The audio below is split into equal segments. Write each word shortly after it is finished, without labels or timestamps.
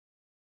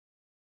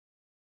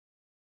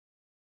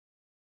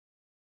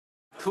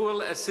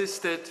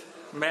tool-assisted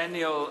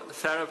manual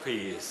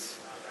therapies.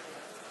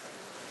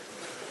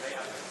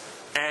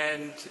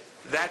 And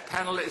that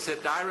panel is a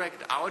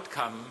direct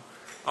outcome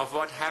of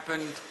what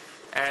happened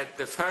at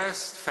the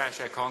first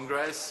Fascia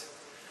Congress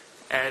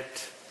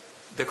at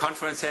the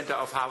Conference Center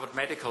of Harvard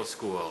Medical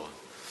School.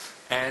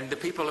 And the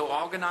people who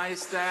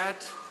organized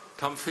that,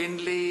 Tom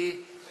Findley,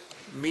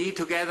 me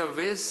together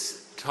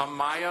with Tom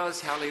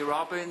Myers, Harley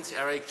Robbins,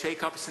 Eric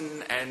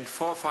Jacobson, and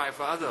 4 or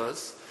 5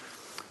 others,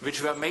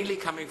 which were mainly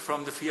coming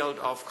from the field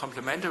of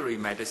complementary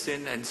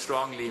medicine and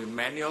strongly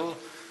manual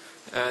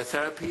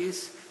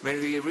therapies. When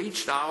we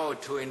reached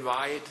out to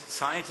invite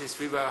scientists,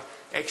 we were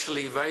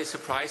actually very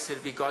surprised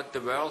that we got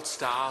the world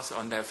stars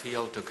on their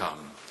field to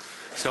come.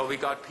 So we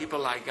got people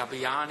like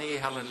Gabbiani,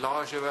 Helen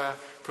Laugerer,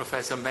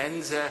 Professor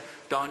Menze,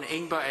 Don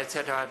Ingber,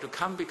 etc. to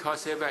come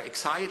because they were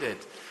excited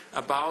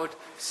about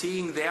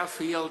seeing their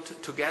field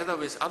together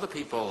with other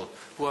people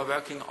who are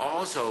working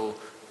also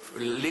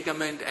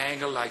ligament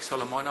angle like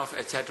Solomonov,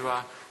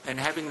 etc., and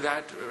having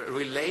that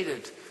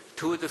related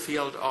to the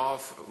field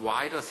of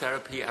wider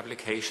therapy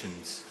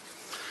applications.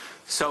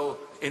 So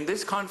in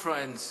this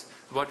conference,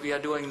 what we are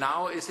doing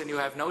now is, and you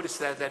have noticed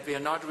that we are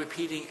not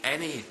repeating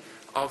any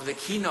of the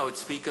keynote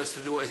speakers to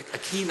do a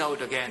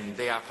keynote again.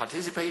 They are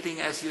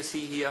participating, as you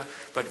see here,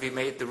 but we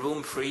made the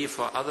room free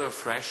for other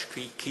fresh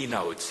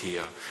keynotes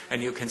here.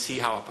 And you can see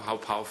how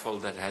powerful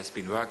that has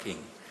been working.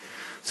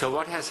 So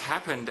what has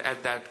happened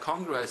at that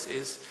Congress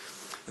is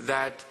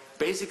that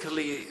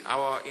basically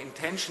our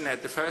intention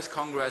at the first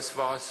Congress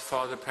was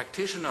for the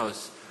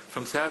practitioners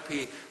from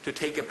therapy to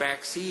take a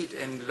back seat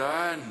and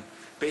learn,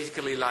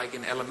 basically like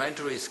in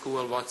elementary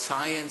school, what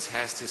science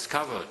has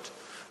discovered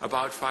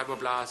about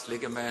fibroblasts,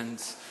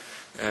 ligaments,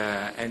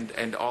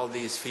 and all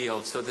these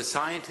fields. So the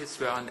scientists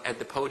were at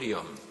the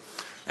podium,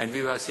 and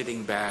we were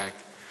sitting back.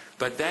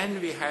 But then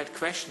we had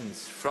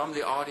questions from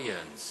the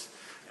audience.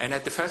 And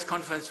at the first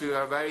conference, we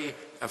were very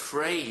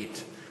afraid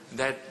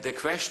that the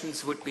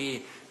questions would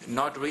be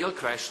not real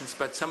questions,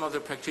 but some of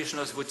the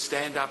practitioners would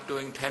stand up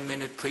doing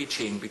 10-minute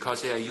preaching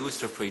because they are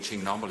used to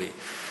preaching normally.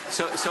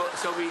 So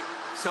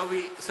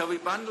we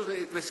bundled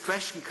it with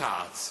question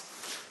cards.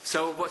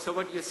 So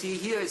what you see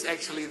here is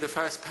actually the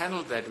first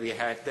panel that we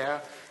had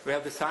there, where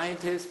the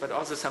scientists, but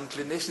also some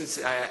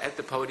clinicians at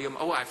the podium.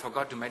 Oh, I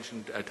forgot to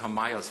mention Tom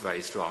Myers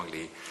very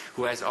strongly,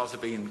 who has also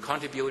been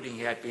contributing.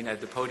 He had been at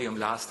the podium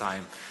last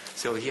time,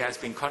 so he has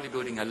been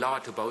contributing a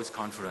lot to both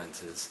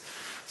conferences.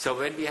 So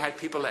when we had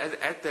people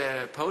at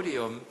the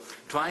podium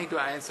trying to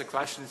answer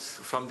questions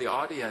from the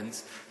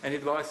audience, and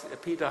it was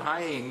Peter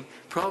Heying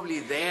probably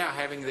there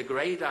having the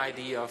great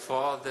idea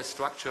for the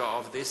structure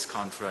of this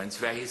conference,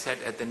 where he said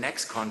at the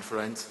next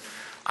conference,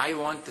 I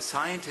want the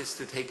scientists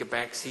to take a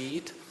back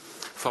seat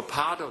for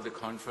part of the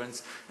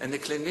conference, and the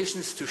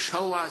clinicians to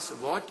show us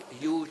what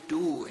you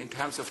do in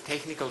terms of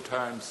technical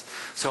terms.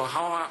 So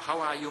how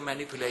are you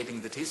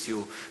manipulating the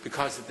tissue?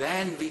 Because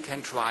then we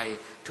can try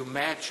to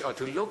match or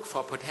to look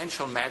for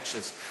potential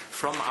matches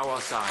from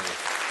our side.